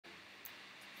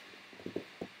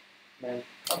Man.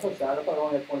 I'm so sad. I thought I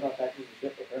only had 25 packages of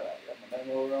ship with her. I got my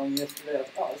memo wrong yesterday. I was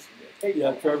like, oh, this is going to be a cake.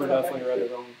 Yeah, Trevor definitely read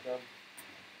it wrong.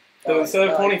 So instead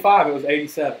of 25, it was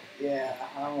 87. Yeah,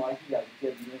 I'm like, you got to be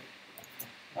kidding me.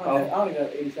 I don't even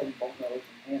have 87 bulk notes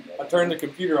in hand. I turned the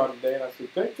computer on today and I said,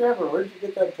 hey, Trevor, where did you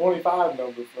get that 25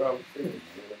 number from?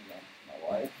 My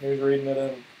wife. He was reading it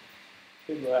in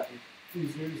Good Latin.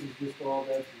 These news is just all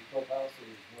that in the clubhouse, or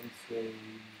is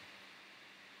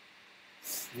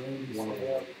Randy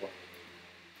stay up?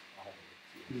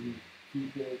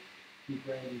 Keep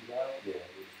Randy's out? Yeah,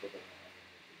 we just put that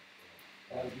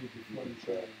on. That'll be the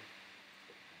 27.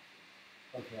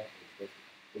 Okay.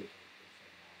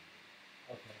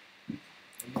 Okay.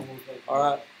 And then we'll take All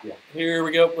right. Yeah. Here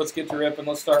we go. Let's get to ripping.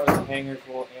 Let's start with the hangers.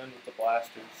 We'll end with the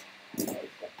blasters.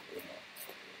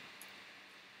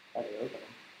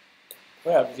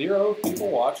 We have 0 people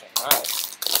watching.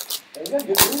 Nice. They've got good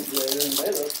news today during the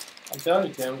day, though. I'm telling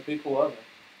you, Tim, people love it.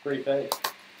 Pretty face.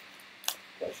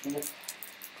 Questionable.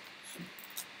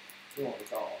 You want to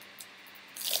call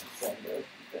Sunday.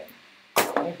 I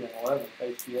think in 11,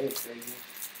 HGA is crazy.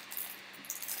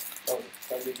 Oh,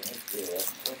 Sunday can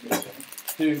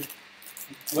Dude,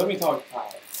 let me talk to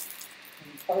Tyler.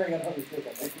 Tyler got another trick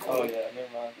on me. Oh, yeah,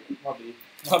 never mind. My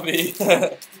B.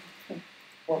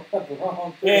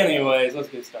 Wrong. Anyways, let's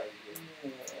get started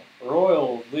here.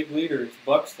 Royals, league leaders,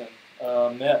 Buxton,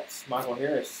 Mets, Michael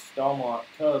Harris, Stalmont,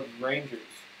 Cubs, Rangers,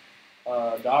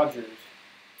 Dodgers,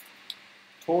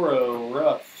 Toro,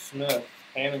 Ruff, Smith,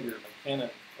 Haniger, McKinnon,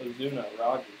 Ozuna,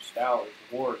 Rogers, Stowers,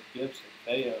 Ward, Gibson,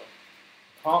 Bayo,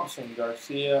 Thompson,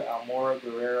 Garcia, Almora,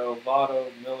 Guerrero,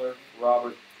 Votto, Miller,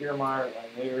 Robert, Kiermaier,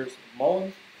 Langeliers,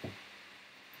 Mullins.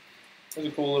 There's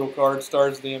a cool little card.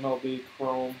 Stars of the MLB,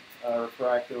 Chrome,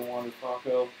 Refractor, Wander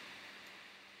Franco.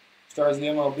 Stars of the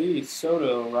MLB,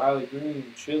 Soto, Riley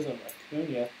Green, Chisholm,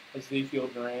 Acuna, Ezekiel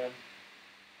Duran,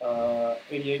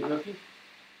 88 rookie.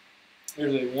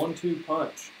 There's a 1-2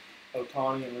 punch,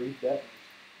 Ohtani and Reed Detmers.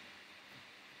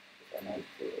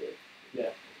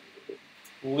 Yeah.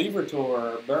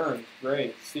 Liberatore, Burns,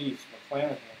 Gray, Cease,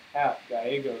 McClanahan, Happ,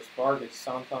 Gallegos, Vargas,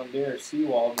 Santander,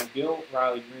 Sewald, McGill,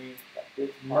 Riley Green,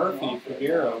 Murphy,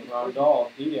 Figueroa,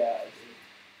 Rondal, Diaz,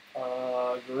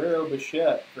 Guerrero,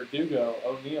 Bichette, Verdugo,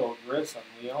 O'Neill, Grissom,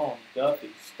 Leon,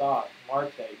 Duffy, Stott,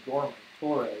 Marte, Gorman,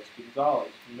 Torres,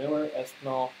 Gonzalez, Miller,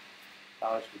 Espinal,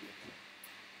 Tyler Speedy.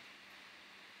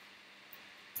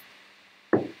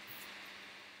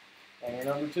 Hanger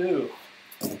number 2.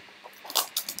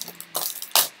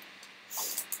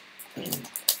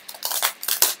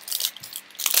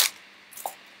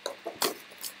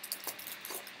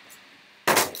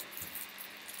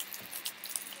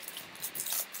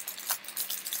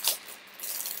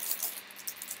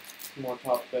 More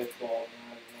top baseball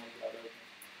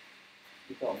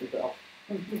than I open.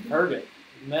 Heard it.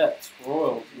 Mets,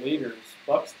 Royals, leaders,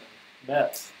 Buxton,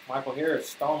 Mets, Michael Harris,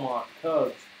 Stalmont,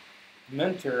 Cubs,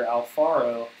 Mentor,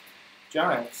 Alfaro,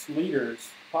 Giants,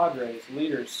 leaders, Padres,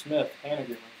 leaders, Smith,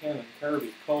 Haniger, McKinnon,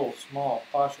 Kirby, Cole, Small,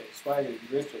 Pache, Swagger,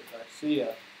 Richard,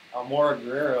 Garcia, Almora,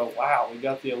 Guerrero. Wow, we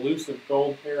got the elusive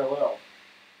gold parallel.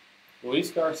 Luis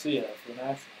Garcia for the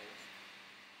Nationals.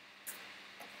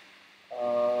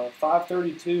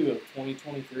 532 of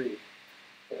 2023.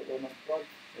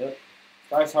 Yep.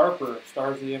 Bryce Harper,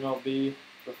 stars of the MLB,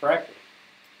 Refractor.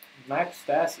 Max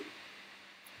Stassi,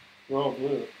 Royal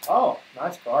Blue. Oh,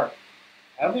 nice card.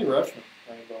 Adley Rutschman,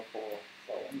 Rainbow Foil.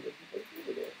 That's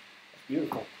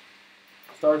beautiful.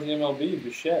 Stars of the MLB,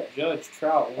 Bichette, Judge,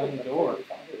 Trout, Lindor.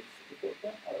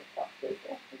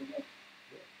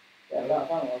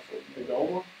 The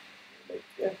gold one?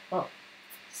 Yeah. Huh.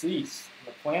 Cease,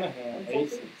 McClanahan,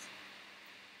 Aces.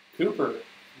 Cooper,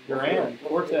 Duran,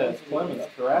 Cortez, Clemens,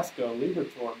 Carrasco,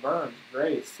 Liberatore, Burns,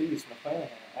 Gray, Cease, McClanahan,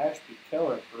 Ashby,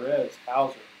 Keller, Perez,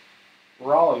 Hauser,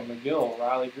 Raleigh, McGill,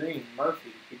 Riley Green,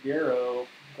 Murphy, Figueroa,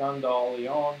 Gundal,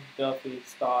 Leon, Duffy,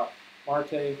 Stott,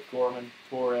 Marte, Gorman,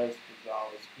 Torres,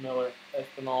 Gonzalez, Miller,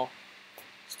 Espinal,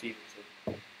 Stevenson.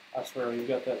 I swear we've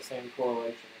got that same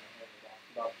correlation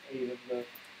in our head about 8 of the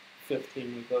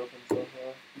 15 we've opened so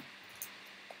far.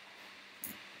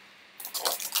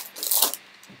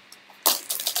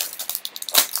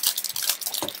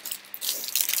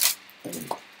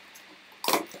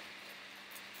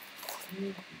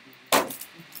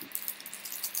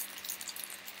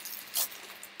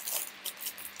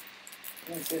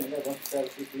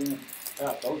 Yeah,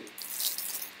 I told you.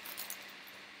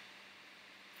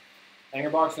 Hanger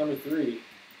box number 3.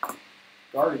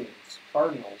 Guardians,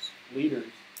 Cardinals,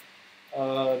 leaders.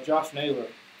 Josh Naylor,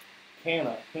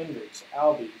 Canna, Hendricks,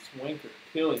 Albies, Winker,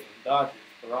 Killian, Dodgers,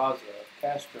 Barraza,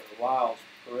 Castro, Lyles,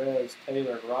 Perez,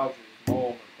 Taylor, Rogers,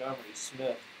 Mole, Montgomery,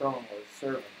 Smith, Cronenworth,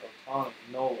 Servant, Otani,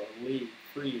 Nola, Lee,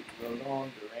 Freed, Rodon,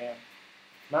 Duran,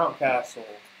 Mountcastle.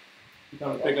 You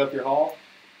come to pick up your haul?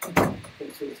 Can't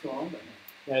see what's going on right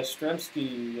now. Yeah,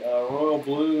 Stremski, Royal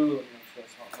Blue. Let me make sure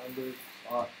that's not numbered.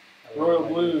 It's not. Royal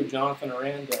Blue, Jonathan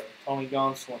Aranda, Tony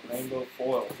Gonsolin, Rainbow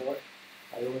Foil.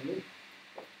 I don't know.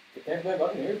 The Tampa Bay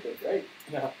Buccaneers did great.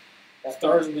 Yeah. That's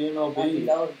Stars of the MLB,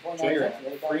 $19.29. J-Rap, They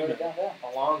found Freeman, it downtown.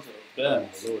 Alonzo,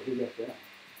 Betts, Lord, who got that?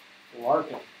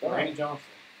 Larkin, Oh. Randy Johnson,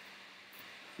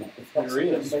 That's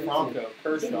Urias, amazing. Franco,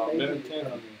 Kershaw, Amazing.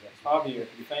 Benintendi, Javier,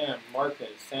 Fan, Marquez,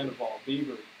 Sandoval,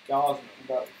 Bieber, Gosman,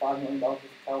 About $5 million worth of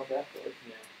college draft picks.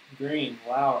 Green,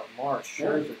 Lauer, Marsh,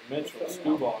 Scherzer, Mitchell,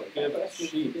 Skubal, Gibbons,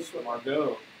 Sheets,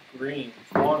 Margot, Green,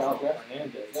 Quantrill,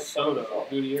 Hernandez, Soto,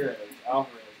 Gutierrez,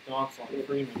 Alvarez, Gonsolin,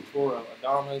 Freeman, Toro,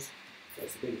 Adames,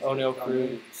 That's the biggest. O'Neill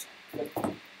Cruz.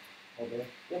 All day.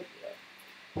 Yep.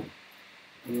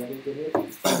 You ready to hit?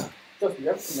 Justin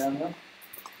Jefferson down there.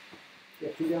 You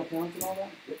got 2 downtowns and all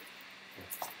that? Yep.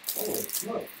 Holy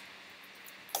smokes.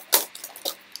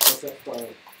 What's that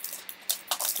fire?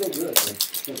 Still good, but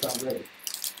it's gonna sound great.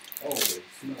 Holy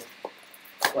smokes.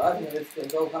 Well, I think it's going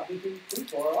to go not be too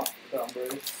far off the Tom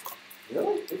Brady.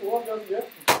 Really? People love Justin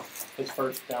Jefferson. His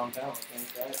first downtown, I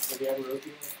think, right? Did he have a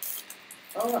rookie?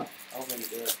 I don't know. I don't think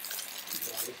he did.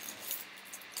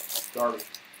 Garbage.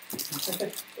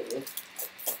 It is.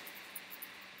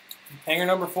 Hanger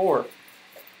number 4.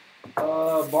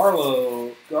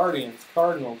 Barlow, Guardians,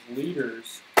 Cardinals,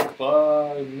 Leaders,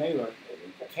 Bud Naylor,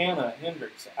 Canna,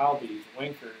 Hendricks, Albies,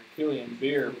 Winker, Killian,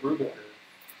 Beer, Brubaker,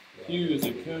 Hughes,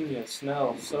 Acuna,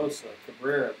 Snell, Sosa,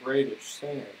 Cabrera, Bradish,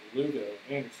 Singer, Lugo,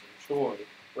 Anderson, Choi,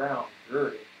 Brown,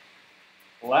 Drury,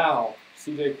 Lau,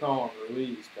 C.J. Cron,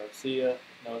 Ruiz, Garcia,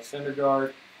 Noah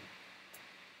Syndergaard,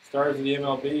 Stars of the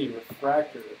MLB,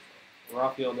 Refractor,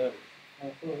 Rafael Devers.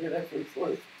 We'll hear that pretty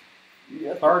short.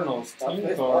 Yes. Cardinals, Top Team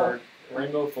baseball. Card,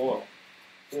 Rainbow Foil.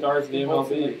 Stars of the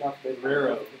MLB,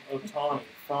 Guerrero, Otani,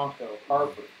 Franco,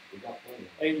 Harper, We got plenty.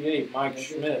 88, Mike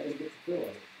Schmidt, Didn't get to fill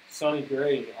it. Sonny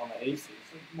Gray on the Aces.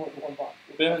 More than one box.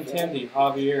 Benintendi,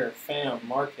 Javier, Pham,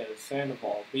 Marquez,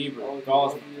 Sandoval, Bieber,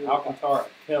 Gosman, Alcantara,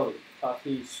 Kelly,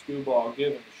 Tatis, Skubal,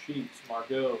 Gibbons, Sheets,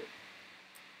 Margot,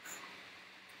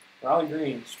 Riley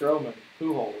Green, Stroman,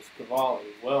 Pujols,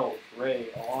 Cavalli, Wells, Ray,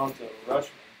 Alonso,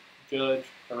 Rushman, Judge,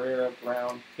 Herrera,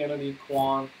 Brown, Kennedy,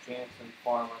 Kwan, Jansen,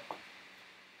 Farmer,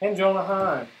 and Jonah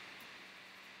Heim.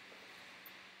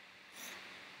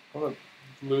 I'm going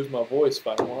to lose my voice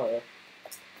by tomorrow. Yeah.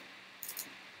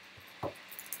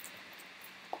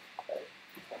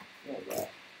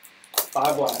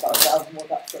 5 About last. 1,000 more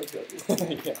top strokes.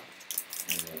 Yeah.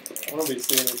 I'm going to be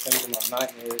seeing these things in my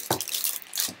nightmares.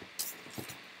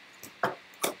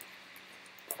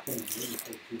 Can't really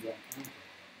take 2 downtowns.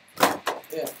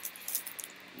 Yeah.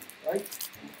 Right?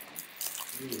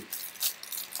 Really.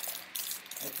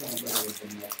 That sounds better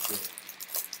than that. Good.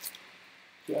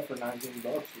 Yeah, for $19, you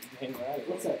can hang right.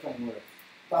 What's that thing worth?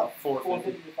 About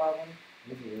 450. 450 to 500.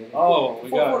 Is it really? Oh, we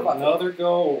What got about another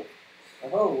goal.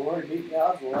 Oh, we're already beating the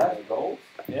odds. We're at goals.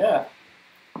 Yeah.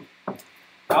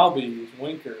 Albies,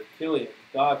 Winker, Killian,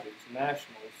 Dodgers,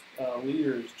 Nationals,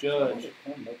 Leaders, Judge,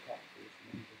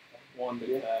 one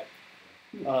big bag.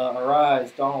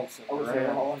 Arise, Donaldson, I was there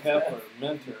Graham, all in Kepler,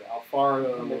 Mentor,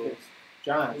 Alfaro,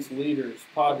 Giants, Leaders,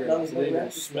 Padres,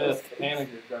 Leaders, Smith,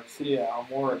 Haniger, Garcia,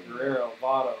 Almora, Guerrero,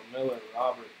 Votto, Miller,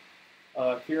 Robert,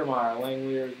 Kiermaier,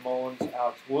 Langeliers, Mullins,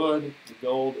 Alex Wood. The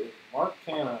gold is Mark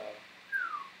Canna.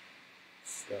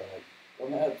 Go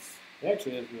Mets. He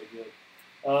actually is really good.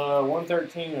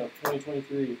 113 of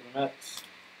 2023 for the Mets.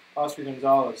 Oscar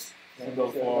Gonzalez,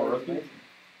 Rainbow Foil rookie.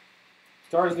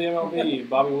 Stars of the MLB,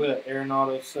 Bobby Witt,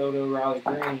 Arenado, Soto, Riley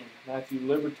Green, Matthew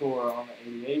Liberatore on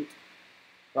the 88.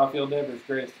 Rafael Devers,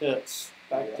 greatest hits.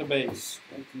 Back to base.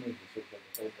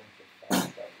 Yeah,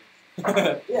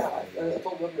 I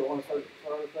told them you want to start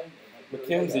a thing.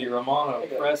 McKenzie, Romano,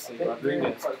 Presley,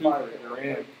 Rodriguez, Cooper,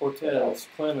 Duran, Cortez,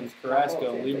 Clemens,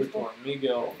 Carrasco, Liberatore,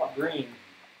 Miguel, Green,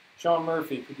 Sean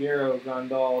Murphy, Figueroa,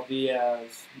 Grandal,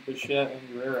 Diaz, Bichette, and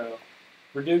Guerrero,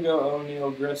 Verdugo,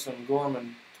 O'Neill, Grissom,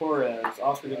 Gorman, Torres,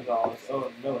 Oscar Gonzalez,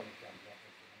 Owen, Miller,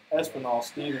 Espinal,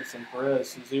 Stevenson, Perez,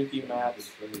 Suzuki, Matz,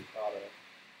 Otto.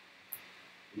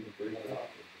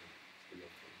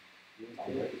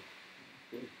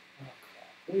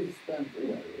 Please spend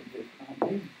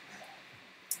 $300.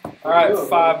 All right,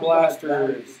 5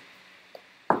 blasters.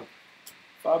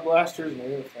 5 blasters, and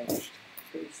we're finished.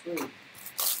 Sweet.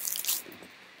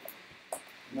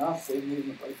 No, I saved me in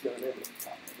the place the other day, but it's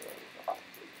time to go.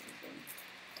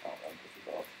 I don't like this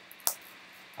at all.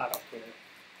 I don't care.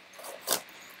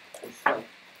 It's like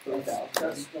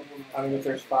 3,000. I mean, if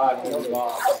there's 5, maybe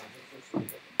lost.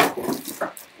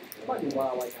 Might be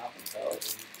wild like Alpha.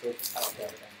 I don't care.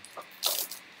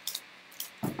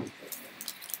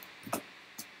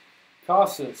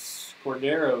 Casas,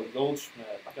 Cordero,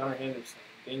 Goldschmidt, Gunnar Henderson,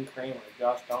 Dean Kramer,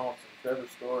 Josh Donaldson, Trevor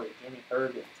Story, Jimmy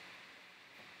Hergen,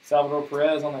 Salvador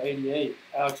Perez on the 88,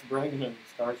 Alex Bregman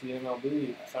starts the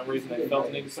MLB. For some reason, they felt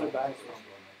the need to put it back.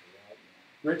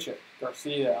 Richard,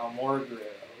 Garcia, Almora Guerrero.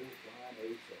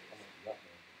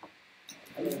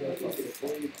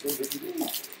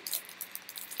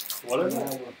 What is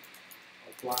it?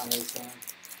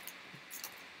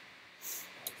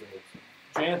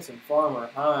 Jansen, Farmer,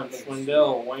 Hines,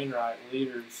 Schwindel, Wainwright,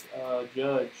 leaders,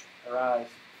 Judge, Arise,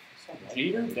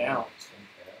 Jeter, Downs,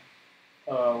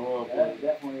 Royal Blue. That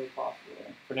definitely is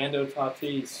possible. Fernando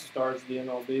Tatis stars the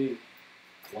MLB.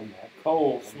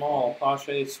 Cole, Small,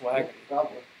 Pache, Swagger.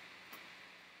 Probably.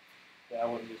 Yeah, I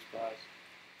wouldn't be surprised.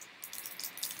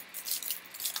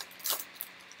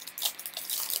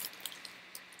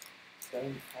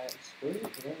 Seven packs. Where did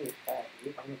the pack?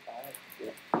 How many packs?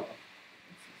 Yeah.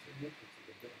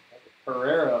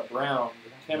 Herrera, Brown,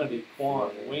 Kennedy,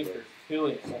 Kwan, Winker,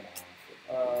 Killian,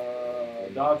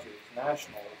 Dodgers,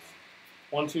 Nationals.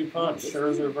 1-2 punch,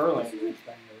 Scherzer, Verlander.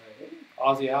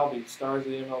 Ozzie Albies stars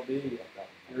of the MLB.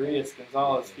 Urias,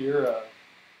 Gonzalez, Hura.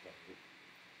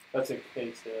 That's a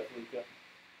case hit, Luca.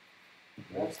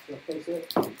 That's the case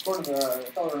it. According to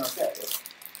the color in our set.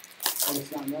 And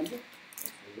it's not numbered?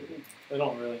 They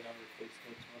don't really number case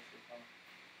hits most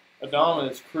of the time.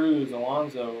 Adames, Cruz,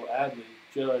 Alonso, Adley,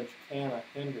 Judge, Canna,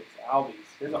 Hendricks, Albies.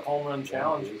 Here's a home run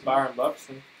challenge for Byron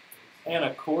Buxton. And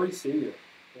a Corey Seager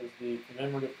is the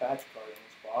commemorative patch card in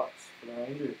this box for the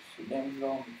Rangers. The damage is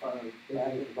all in front of the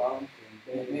back at the bottom.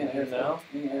 Me and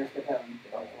Harris kept having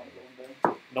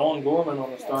Nolan Gorman on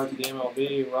the stars of the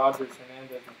MLB. Rogers,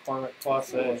 Hernandez, McCormick,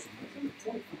 Clase.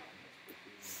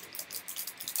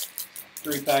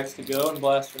 3 packs to go, and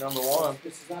blaster number 1.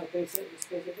 This is not a case hit, this is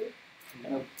a case hit?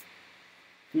 No.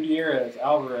 Gutierrez,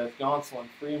 Alvarez, Gonsolin,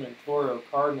 Freeman, Toro,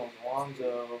 Cardinals,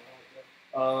 Alonso,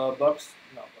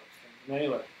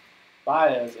 Naylor,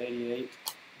 Baez, 88.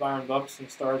 Byron Buxton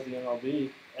stars the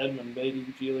MLB. Edmund, Beatty,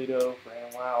 Giolito,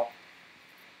 Brandon Lau.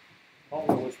 I don't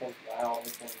know which one's Lau and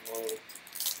which one's Lowe.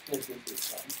 This is the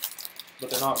same. But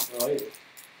they're not related.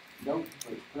 Nope,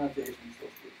 but pronunciation is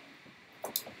supposed to be the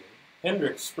same.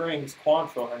 Hendricks, Springs,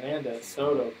 Quantrill, Hernandez,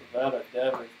 Soto, Pavetta,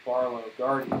 Devers, Barlow,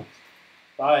 Guardians.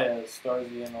 Baez stars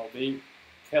the MLB.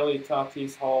 Kelly,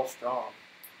 Tatis, Hall, Strong.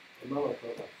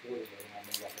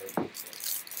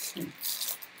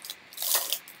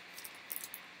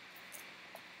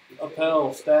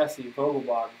 Appel, Stassi,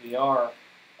 Vogelbach, VR,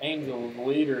 Angels,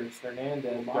 leaders,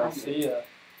 Hernandez, Garcia,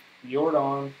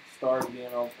 Jordan, stars the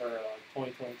MLB,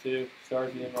 2022,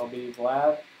 stars the MLB,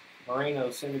 Vlad, Moreno,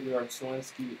 Syndergaard,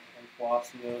 Selinsky, and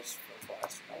Palacios for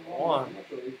blaster number 1.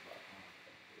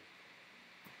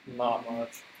 Not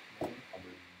much.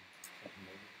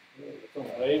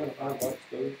 They even $100,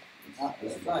 dude.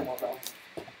 This is not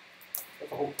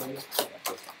That's a whole thing.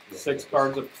 6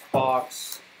 cards a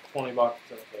box, $20 in a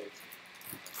case.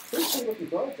 pretty cool looking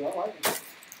cards, I like them.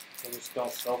 They just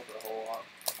don't sell for a whole lot.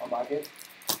 I like it.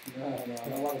 No, I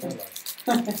don't like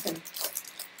that.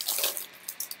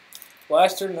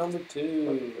 Blaster number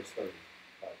 2.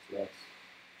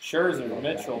 Scherzer,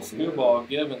 Mitchell, Skubal,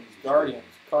 Gibbons, Guardians,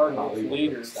 Cardinals,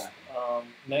 leaders,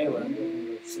 Naylor.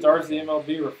 Stars the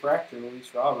MLB refractor, Luis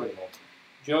Robert.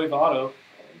 Joey Votto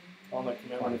on the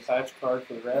commemorative patch card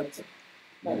for the Reds.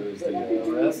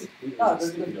 Reds. No,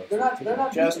 they're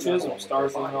not. Jazz Chisholm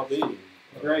stars the MLB.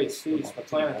 Grace, Cease,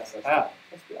 McClanahan, Pat.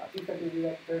 That's good. I think they do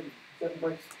that for 7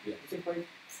 breaks. Yeah. 6 breaks.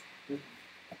 You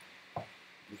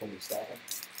want me to stack them?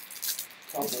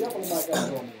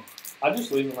 I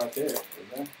just leave them right there.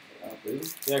 Yeah,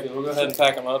 Yeah, because we'll go ahead and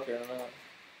pack them up here in a minute.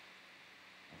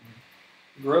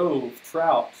 Grove,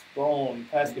 Trout, Bone,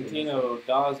 Pasquantino,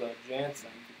 Daza, Jansen,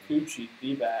 Kikuchi,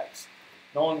 D-backs.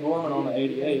 Nolan Gorman on the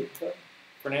 88.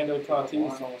 Fernando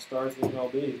Tatis on the stars of the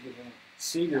MLB.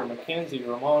 Seager, McKenzie,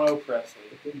 Romano,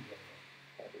 Presley.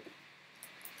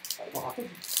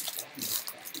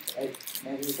 Hey,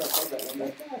 man, you start playing that one.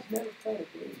 That guy's never played it.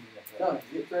 No,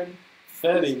 get ready.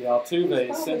 Fetty,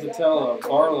 Altuve, Senzatella,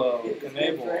 Barlow,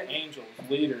 Knebel, Angels,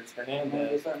 leaders,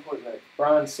 Hernandez.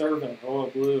 Brian Servant, Royal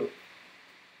Blue.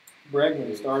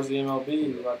 Bregman stars the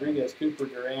MLB. Rodriguez, Cooper,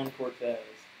 Duran, Cortez.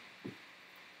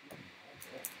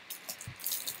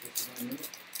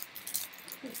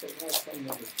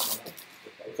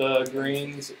 The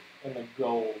greens and the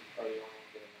gold are the only ones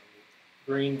that are numbered.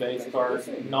 Green base cards,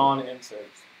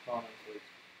 non-inserts.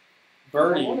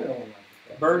 Birdie,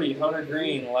 Birdie, Hunter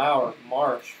Green, Lauer,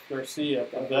 Marsh, Garcia,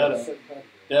 Pavetta,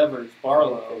 Devers,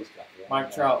 Barlow,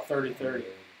 Mike Trout, 30-30.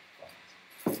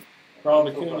 Ron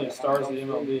Acuna, stars of the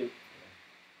MLB.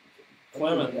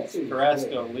 Clemens,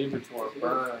 Carrasco, Liberatore,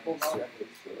 Burns.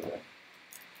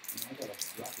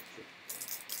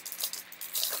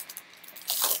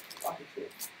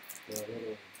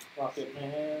 Rocket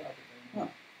Man.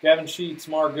 Gavin Sheets,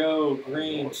 Margot,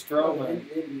 Green, Stroman,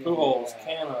 Pujols,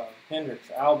 Canna, Hendricks,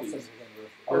 Albies,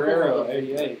 Guerrero,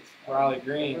 88. Riley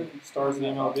Green, stars of the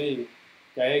MLB.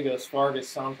 Gallegos, Vargas,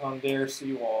 Santander,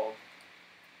 Seawald.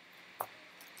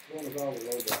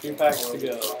 2 packs to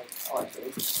go.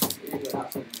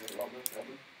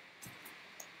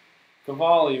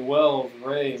 Cavalli, Wells,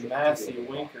 Ray, Massey,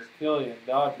 Winker, Killian,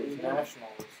 Dodgers,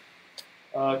 Nationals.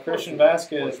 Christian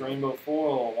Vasquez, Rainbow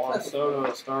Foil, Juan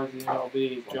Soto, stars of the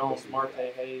MLB. Jones,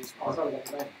 Marte, Hayes, Marte.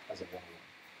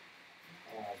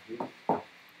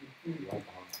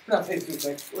 Not tasting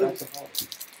next week.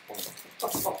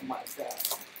 Oh my God.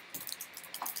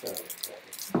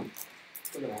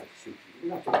 We're gonna have to shoot you. We're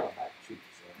not talking about back shoot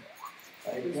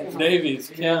you. Davies,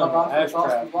 Kim,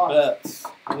 Ashcraft, Betts,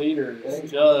 Leaders,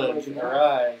 Judge,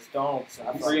 Arise, Donaldson,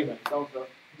 Freeman,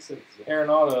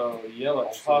 Arenado,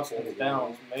 Yelich, Hoskins,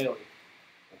 Downs, Maley.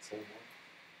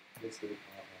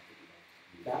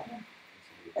 That one?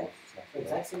 Is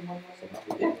that same one?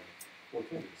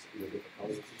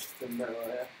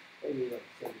 Maybe like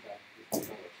 $75.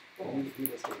 He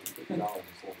was getting $50 and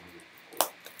sold me.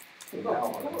 So now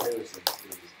on comparison,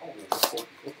 it's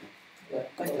Yeah,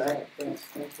 thanks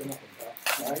for nothing, pal.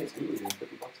 nice. We were doing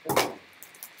 $50.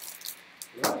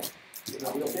 Right.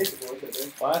 We'll take it for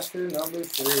it. Blaster number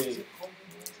 3.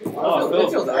 Oh, it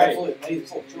feels feels great. absolutely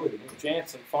amazing.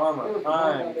 Jansen, Farmer,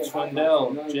 Heim, Swindell,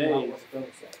 Jays,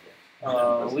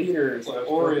 Leaders,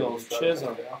 Orioles,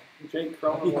 Chisholm, Jake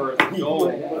Cronenworth,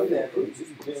 Gold,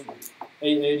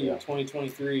 880 of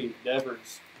 2023,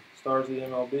 Devers, stars of the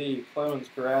MLB, Clemens,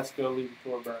 Carrasco,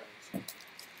 Liberatore, Burns.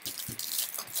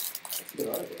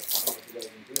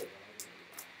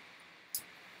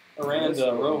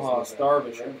 Aranda, Rojas,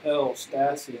 Darvish, Appel,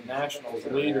 Stassi, Nationals,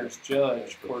 Leaders,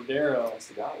 Judge, Cordero,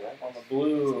 on the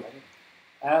blue,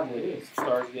 Adley,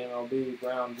 stars of the MLB,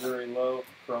 Brown, Drury, Lowe,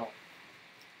 Chrome.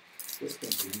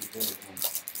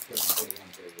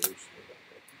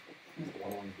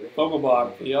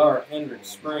 Vogelbach, PR, Hendricks,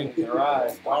 Springs,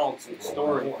 Arise, Donaldson,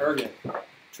 Story, Hergen,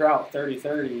 Trout,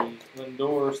 30-30,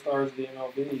 Lindor, stars of the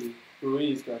MLB,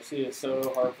 Ruiz, Garcia,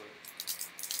 Soto, Harper.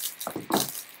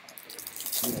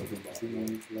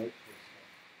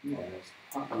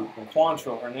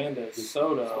 Quantrill, Hernandez,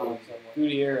 Soto,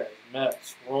 Gutierrez,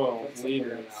 Mets, Royals,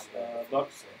 Leaders,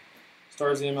 Buxton,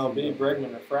 stars of the MLB,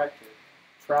 Bregman, Refractor,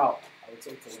 Trout,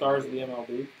 stars of the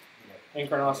MLB,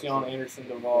 Encarnacion, Anderson,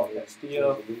 Duvall,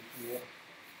 Castillo.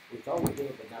 We thought we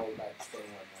did, but now we're back to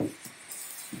staying on that.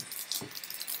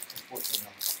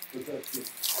 Unfortunately,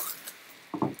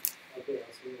 okay,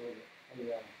 I'll see you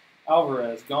later.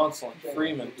 Alvarez, Gonsolin,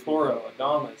 Freeman, Toro,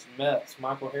 Adames, Mets,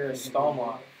 Michael Harris,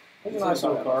 Stallmont. There's a nice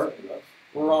little card.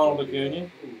 We're Ronald Acuna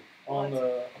on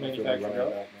the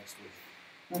manufacturer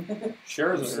up.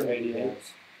 Scherzer, 88.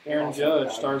 Aaron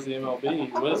Judge, stars of the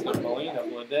MLB. Wisdom, Molina,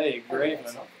 Blade,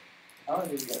 Graveman. I don't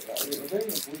think you got that. We're taking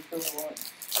the blue silver one.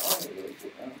 I don't really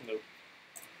put down. Nope.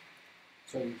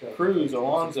 So you got Cruz,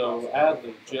 Alonso,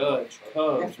 Adley, Judge,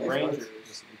 Cubs, Rangers,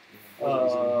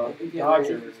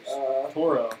 Dodgers,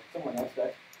 Toro. Someone else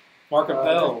back. Mark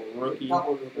Appel, rookie,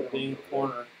 the Dean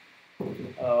corner.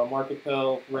 Mark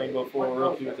Appel, Rainbow Foil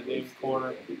rookie with the Dean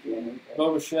corner.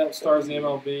 Bo Bichette, stars of the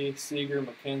MLB. Seager,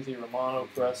 McKenzie, Romano,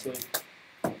 Presley.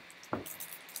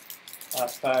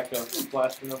 Last pack of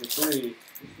blaster number 3.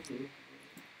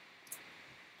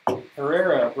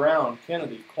 Herrera, Brown,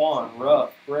 Kennedy, Kwan,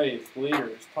 Ruff, Brave,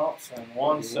 Leaders, Thompson,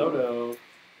 Juan Soto,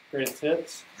 greatest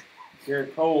hits.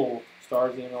 Garrett Cole,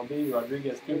 stars of the MLB.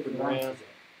 Rodriguez, Cooper, Duran.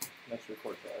 Next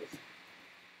report guys.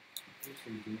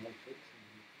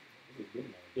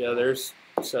 Yeah, there's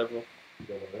several.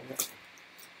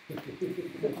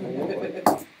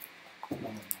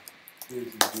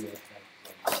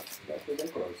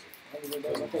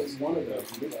 one of those.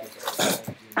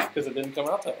 Because it didn't come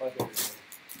out that way.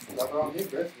 Got wrong here,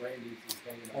 Chris. Randy's is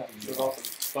hanging Yeah, out. it was off the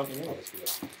fucking in.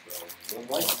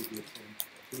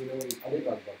 I did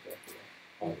talk about that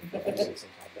today.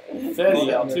 Fetty,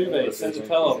 Altuve,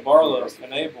 Senzatella, Barlow,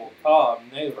 Knable, Cobb,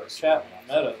 Naylor, Chapman,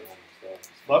 Meadows.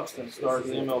 Buxton, stars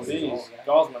of the MLBs.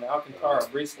 Gosman, Alcantara,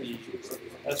 Brisky,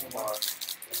 Escobar.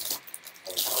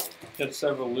 Hit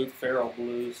several Luke Farrell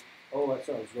blues. Oh, that's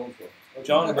what I was going for.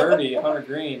 John Birdie, Hunter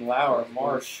Green, Lauer,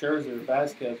 Marsh, Scherzer,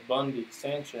 Vasquez, Bundy,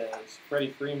 Sanchez,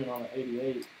 Freddie Freeman on the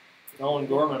 88, Nolan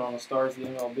Gorman on the Stars of the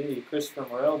MLB. Christopher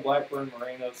Morel, Blackburn,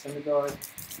 Moreno, Syndergaard.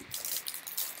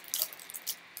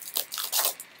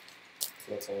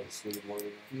 So that's all the Swede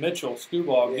wording. Mitchell,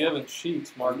 Skubal, Givens,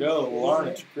 Sheets, Margot,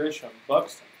 Larnach, Grisham,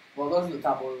 Buxton. Well, those are the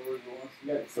top order ones.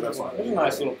 You got So that's fine. There's a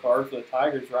nice little card for the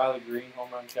Tigers. Riley Green,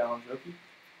 home run challenge rookie.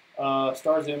 Stars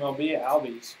of the MLB,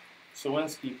 Albies.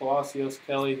 Sawinski, Palacios,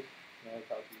 Kelly.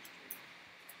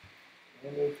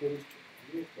 No,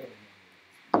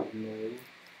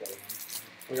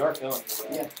 we are telling you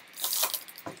that.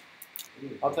 Yeah.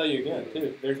 I'll tell you again,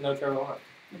 too. There's no Trevor Lawrence.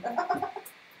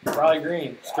 Riley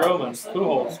Green, Stroman,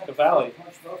 Pujols, Cavalli,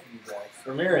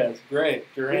 Ramirez, Gray,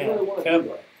 Duran,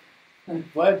 Kevler,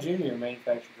 Vlad Jr.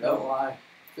 manufactured. Don't lie.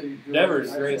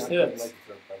 Devers, greatest hits.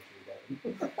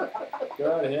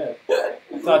 Go right ahead.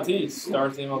 Tatis,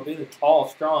 Stars of the MLB. Hall,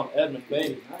 Strom, Edmund,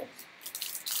 Beatty.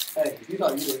 Hey, if you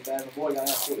thought you did bad, the boy got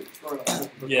absolutely destroyed on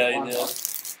the Yeah, he did.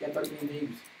 He had 13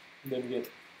 teams. Didn't get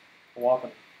a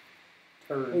whopping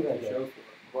turd Who to had that? show for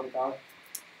it. Boy, God.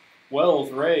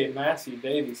 Wells, Ray, Massey,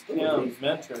 Davies, Kim,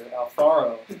 Mentor,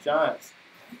 Alfaro, Giants,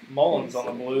 Mullins on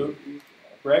the blue,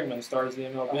 Bregman, Stars of the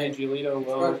MLB, Giolito,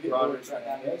 Lowe, Rogers, Right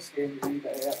now, Hernandez. I'm scared to read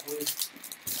that out, please.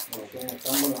 I'm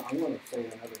gonna say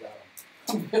another guy.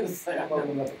 I'm going to say, I'm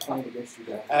opening up a claim against you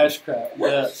guys. Ashcraft,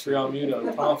 Betts, Real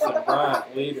Muto, Thompson,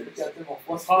 Bryant, leaders,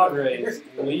 Padres,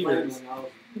 leaders,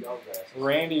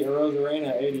 Randy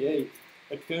Arozarena, 88,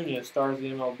 Acuna, Stars of the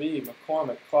MLB,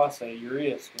 McCormick, Clase,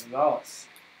 Urias, Gonzalez.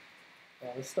 Yeah,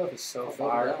 this stuff is so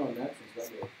fire. You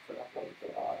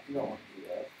don't want to do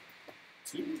that.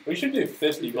 We should do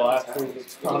 50 blasters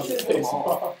with Tom should do them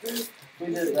all. baseball. We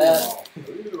did that.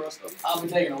 The rest of them. I'll be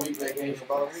taking a week vacation.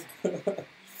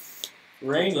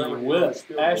 Rainey, Whip,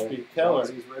 Ashby,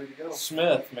 Keller, He's ready to go.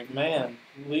 Smith, McMahon,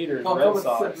 leaders, Come Red over to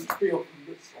Sox, Citizens Field and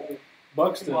get sold.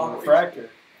 Buxton, Refractor,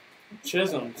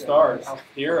 Chisholm, Stars,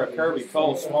 Tierra, Kirby,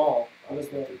 Cole, Small. I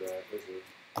just went through that. There's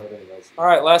everything else. All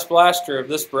right, last blaster of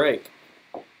this break.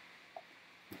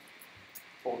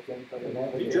 Full Ken for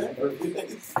You drank for a few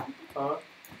days. Huh?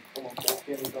 Come on, full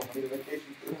Ken, he's on a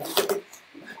vacation for 2 days.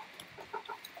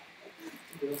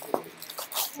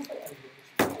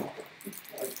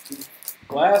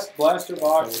 Last blaster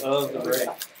box of the break.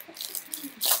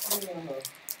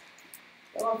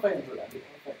 I'm paying for that.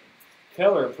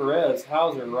 Keller, Perez,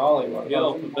 Hauser, Raleigh,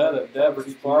 McGill, Pavetta,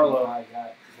 Devers, Barlow.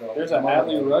 There's a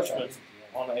Adley Rutschman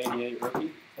on the 88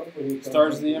 rookie.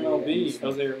 Stars of the MLB,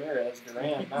 Jose Ramirez,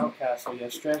 Durant, Mountcastle,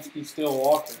 Yastrzemski, Steele,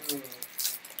 Walker.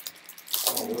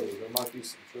 Oh, really? There might be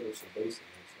some basic.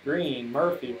 Green,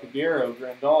 Murphy, Figueroa,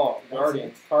 Grandal,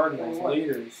 Guardians, Cardinals,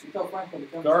 leaders. You tell Franklin to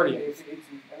come Guardians. see if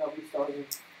he needs some MLB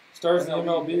stars. Stars of the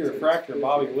MLB, Refractor,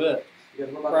 Bobby Witt. You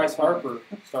guys know about Bryce that? Harper,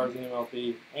 Stars of the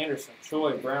MLB. Anderson,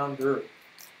 Choi, Brown, Drew.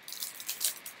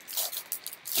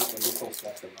 This whole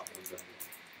stack of not ones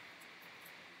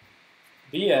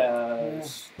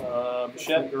Diaz,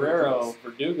 Bichette Guerrero,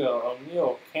 Verdugo,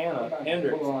 O'Neill, Canna,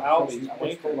 Hendricks, Albies,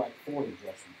 Winkler,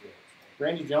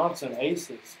 Randy Johnson,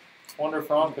 Aces, Wander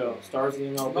Franco, Stars of the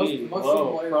MLB, Most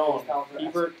Lowe, players Crone, is Kyle Trask.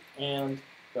 Hebert, and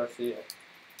Garcia.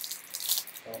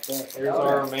 Here's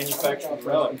our manufactured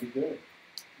relic.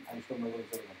 I just don't know what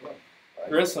he's ever going to play.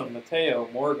 Grissom, Mateo,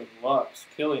 Morgan, Lux,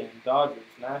 Killian, Dodgers,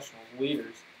 Nationals,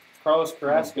 leaders. Carlos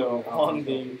Carrasco on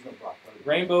the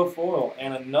rainbow foil,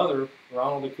 and another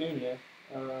Ronald Acuna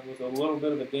with a little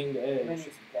bit of a dinged They edge need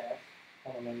some cash.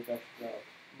 on the manufactured relic.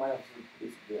 Might have some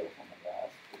decent deal on the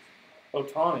guys.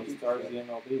 Otani, Stars of the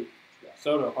MLB.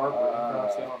 Soto, Harper,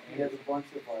 Encarnacion, He has a bunch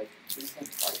of like decent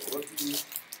like rookies,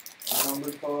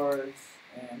 numbered cards,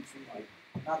 and some like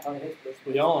not on his list.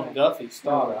 but Leon, Duffy,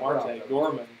 Stock, Marte,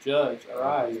 Gorman, Judge,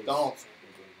 Arise, Donaldson,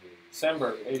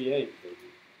 Semberg, 88.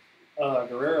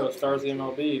 Guerrero, Stars of the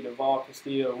MLB, Duvall,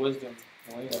 Castillo, Wisdom,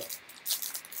 Molina.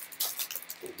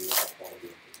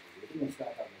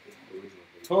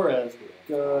 Torres,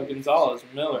 Gonzalez,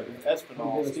 Miller,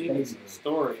 Espinal, Stevenson,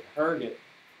 Story, Herget,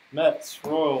 Mets,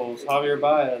 Royals, Javier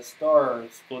Baez,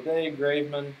 Stars, Blade,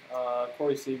 Graveman,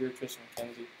 Corey Seager, Tristan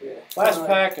McKenzie. Yeah. Last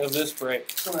pack of this break.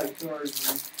 Something like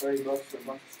 $230 for a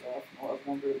bunch of stuff. And all that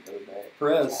number the other day.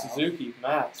 Perez, Wow. Suzuki,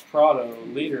 Mats, Prado,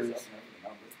 leaders, Something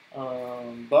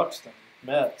like Buxton,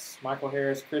 Mets, Michael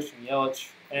Harris, Christian Yelich,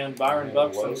 and Byron Yeah,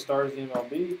 Buxton, what? Stars of the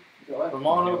MLB, the number.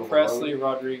 Romano, Yeah, Presley, Oh, it's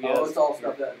Rodriguez. all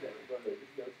stuff that just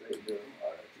go straight to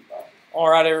All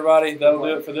right, everybody, that'll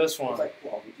do it for this It's one. like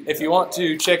 12. If you want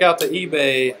to check out the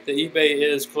eBay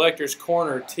is Collector's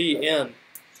Corner TN.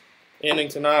 Ending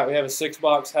tonight, we have a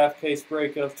 6-box half-case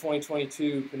break of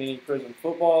 2022 Panini Prism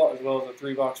Football, as well as a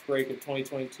 3-box break of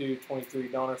 2022-23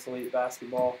 Donruss Elite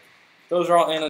Basketball. Those are all in